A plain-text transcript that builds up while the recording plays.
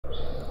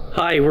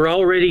Hi, we're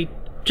already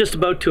just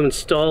about to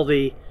install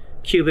the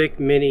cubic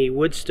mini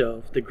wood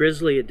stove, the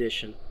Grizzly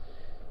edition.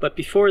 But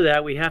before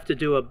that, we have to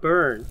do a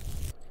burn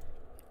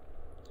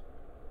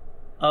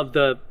of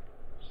the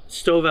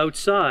stove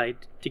outside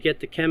to get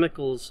the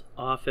chemicals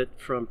off it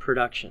from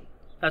production.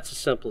 That's as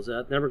simple as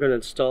that. Then we're going to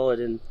install it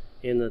in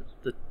the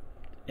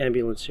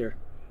ambulance here.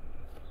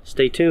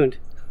 Stay tuned.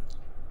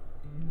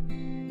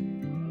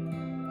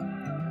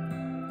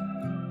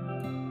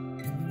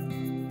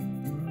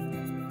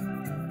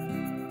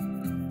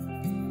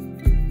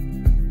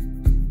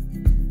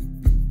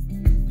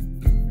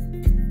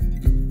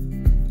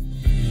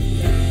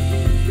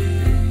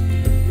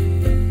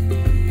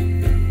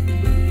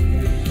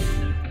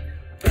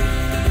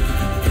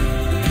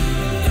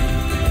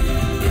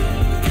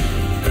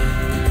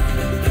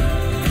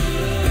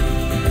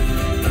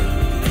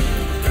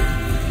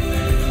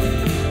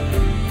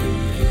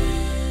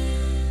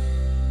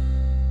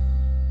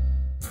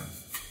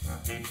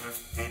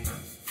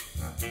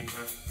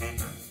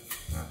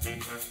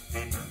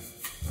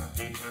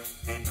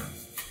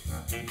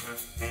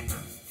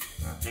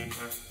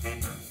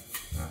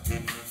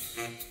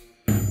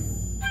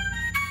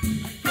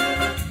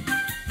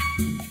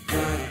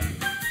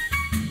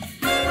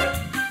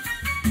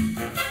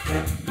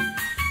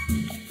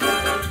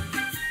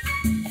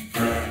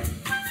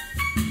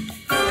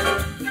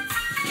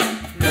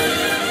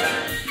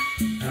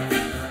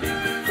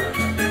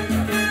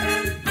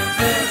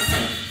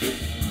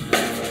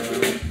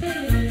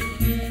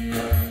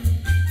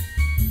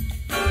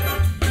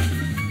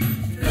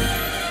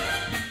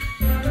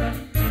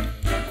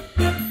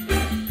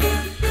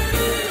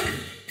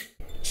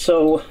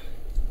 So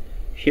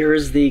here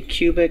is the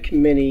cubic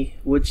mini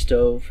wood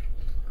stove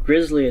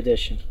Grizzly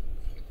edition.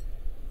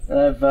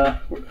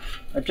 I've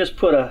just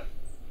put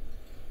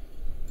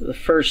the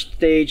first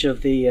stage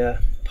of the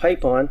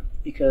pipe on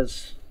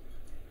because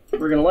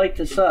we're going to light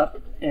this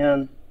up,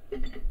 and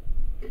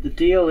the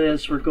deal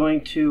is we're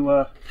going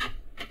to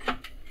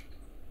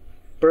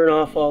burn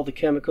off all the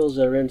chemicals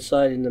that are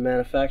inside in the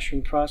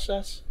manufacturing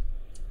process,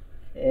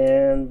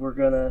 and we're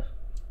going to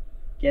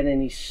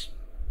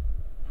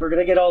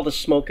get all the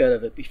smoke out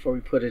of it before we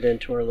put it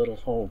into our little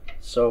home.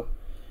 So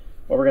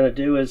what we're going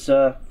to do is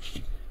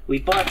we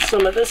bought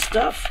some of this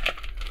stuff,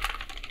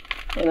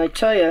 and I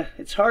tell you,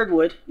 it's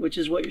hardwood, which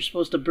is what you're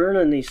supposed to burn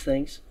on these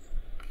things,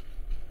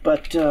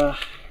 but and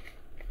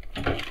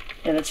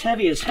it's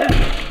heavy as heck.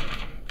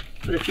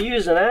 But if you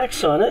use an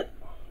axe on it,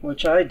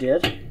 which I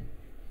did,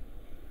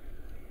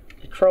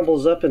 it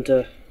crumbles up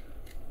into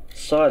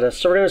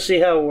sawdust. So we're going to see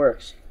how it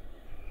works.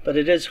 But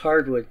it is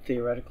hardwood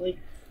theoretically.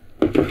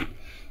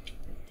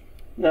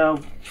 Now,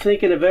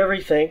 thinking of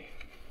everything,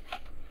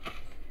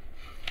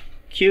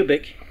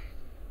 cubic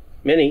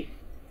mini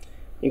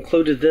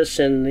included this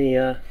in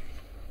the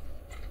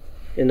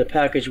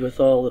package with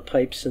all the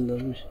pipes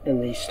in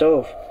the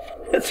stove.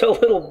 It's a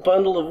little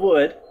bundle of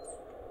wood,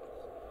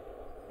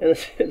 and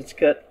it's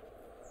got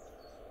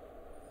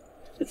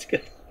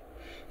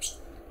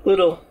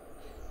little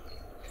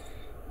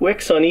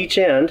wicks on each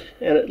end,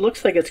 and it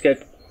looks like it's got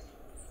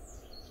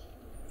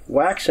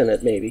wax in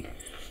it maybe.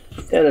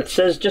 And it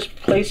says just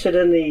place it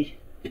in the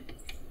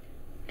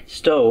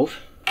stove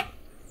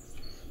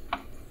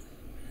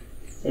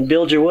and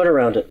build your wood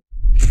around it.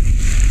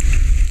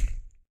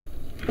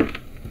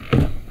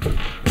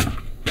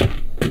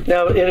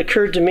 Now, it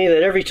occurred to me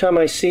that every time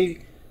I see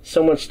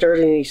someone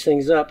starting these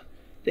things up,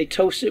 they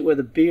toast it with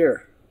a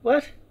beer.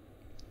 What?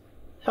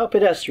 How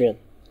pedestrian.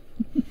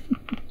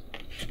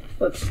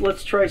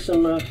 Let's try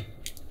some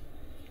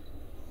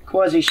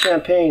quasi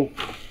champagne.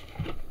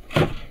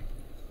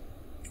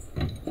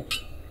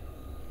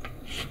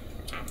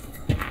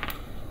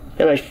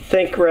 And I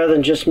think rather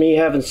than just me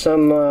having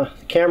some,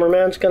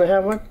 cameraman's gonna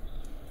have one.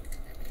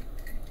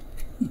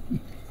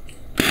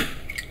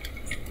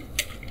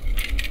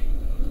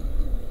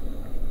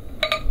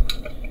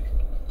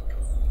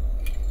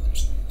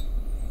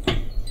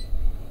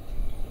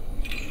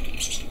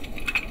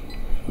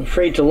 I'm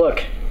afraid to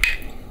look.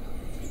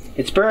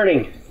 It's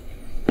burning.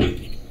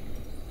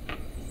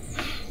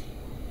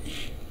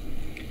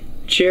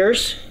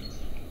 Cheers.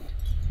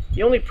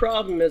 The only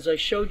problem is I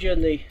showed you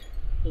a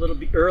little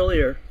bit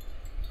earlier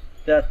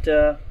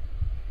that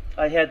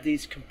I had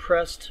these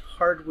compressed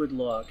hardwood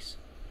logs.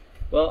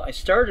 Well, I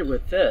started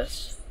with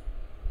this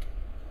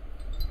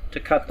to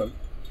cut them.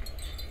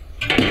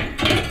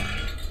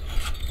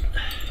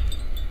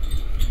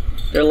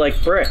 They're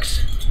like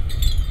bricks.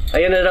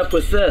 I ended up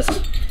with this.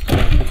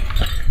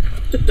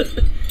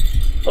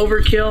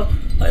 Overkill.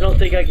 I don't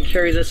think I can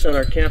carry this on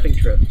our camping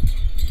trip.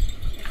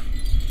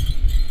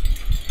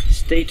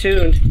 Stay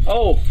tuned.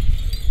 Oh,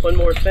 one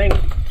more thing.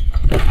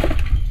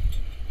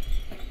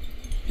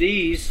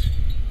 These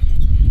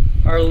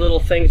are little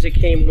things that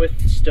came with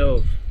the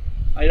stove.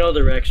 I know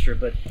they're extra,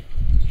 but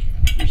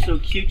they're so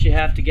cute you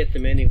have to get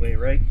them anyway,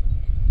 right?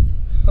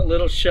 A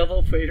little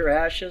shovel for your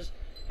ashes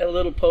and a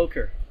little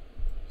poker.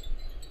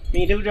 I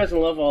mean, who doesn't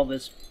love all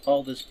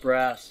this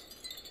brass?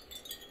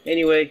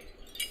 Anyway,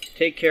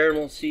 take care and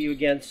we'll see you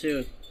again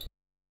soon.